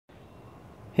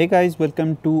Hey guys,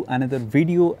 welcome to another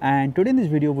video, and today in this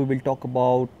video we will talk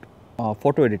about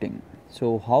photo editing.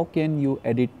 So how can you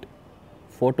edit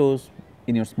photos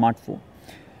in your smartphone?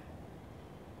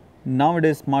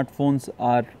 Nowadays smartphones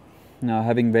are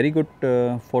having very good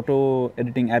photo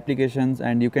editing applications,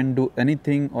 and you can do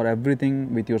anything or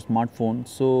everything with your smartphone.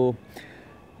 So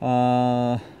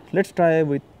let's try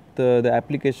with the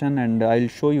application, and I'll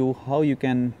show you how you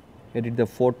can edit the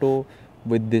photo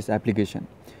with this application.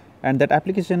 And that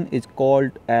application is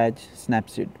called as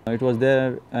Snapseed. It was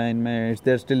there it's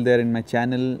there still there in my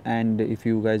channel, and if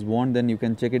you guys want then you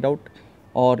can check it out,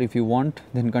 or if you want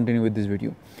then continue with this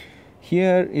video.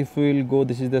 Here if we will go,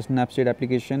 this is the Snapseed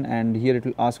application, and here it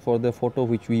will ask for the photo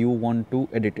which you want to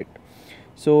edit it.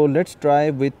 So let's try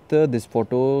with this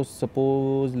photo.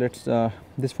 Suppose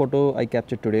this photo I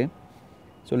captured today,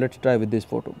 so let's try with this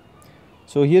photo.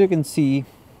 So here you can see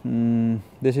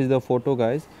this is the photo,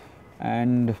 guys,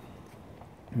 and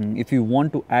if you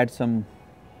want to add some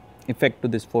effect to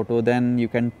this photo, then you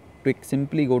can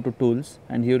simply go to tools,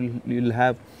 and here you'll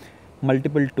have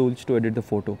multiple tools to edit the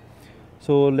photo.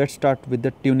 So let's start with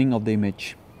the tuning of the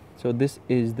image. So this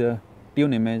is the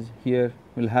tune image. Here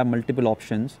we'll have multiple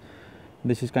options.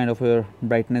 This is kind of a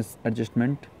brightness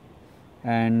adjustment,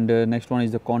 and next one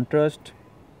is the contrast,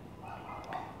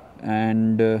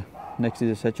 and next is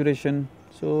the saturation.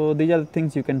 So these are the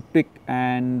things you can pick,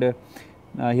 and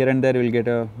here and there you will get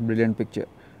a brilliant picture.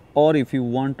 Or if you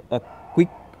want a quick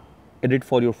edit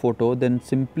for your photo, then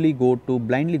simply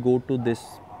blindly go to this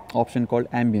option called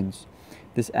ambience.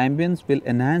 This ambience will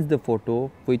enhance the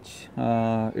photo, which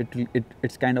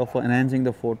it's kind of enhancing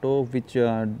the photo, which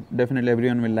definitely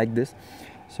everyone will like this.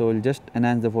 So we'll just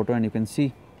enhance the photo, and you can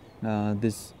see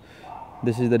this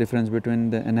is the difference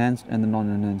between the enhanced and the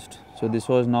non-enhanced. So this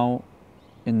was now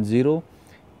in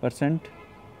 0%,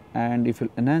 and if you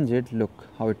enhance it, look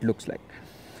how it looks like.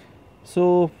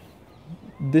 So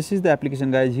this is the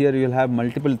application, guys. Here you will have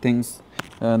multiple things.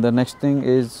 The next thing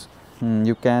is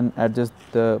you can adjust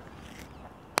the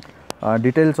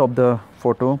details of the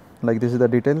photo. Like this is the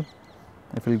detail.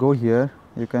 If you go here,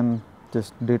 you can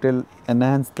just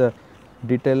enhance the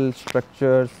detail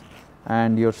structures,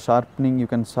 and your sharpening, you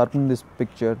can sharpen this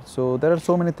picture. So there are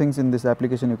so many things in this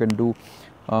application you can do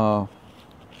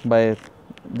by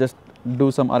just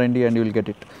do some R&D and you will get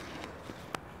it.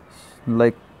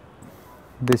 Like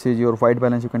this is your white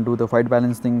balance, you can do the white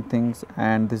balancing things,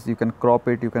 and this you can crop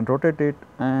it, you can rotate it,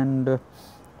 and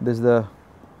this is the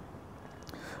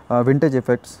vintage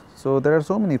effects. So there are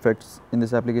so many effects in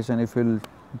this application. If you'll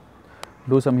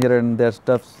do some here and there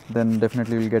stuffs, then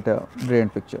definitely you'll get a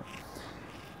brilliant picture.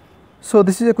 So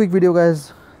this is a quick video,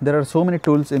 guys. There are so many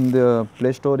tools in the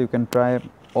Play Store. You can try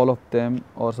all of them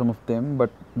or some of them, but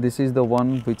this is the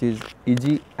one which is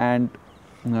easy, and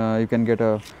you can get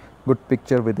a good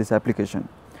picture with this application.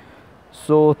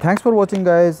 So thanks for watching,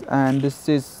 guys, and this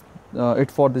is it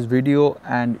for this video.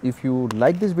 And if you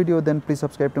like this video, then please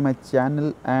subscribe to my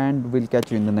channel, and we'll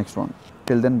catch you in the next one.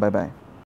 Till then, bye bye.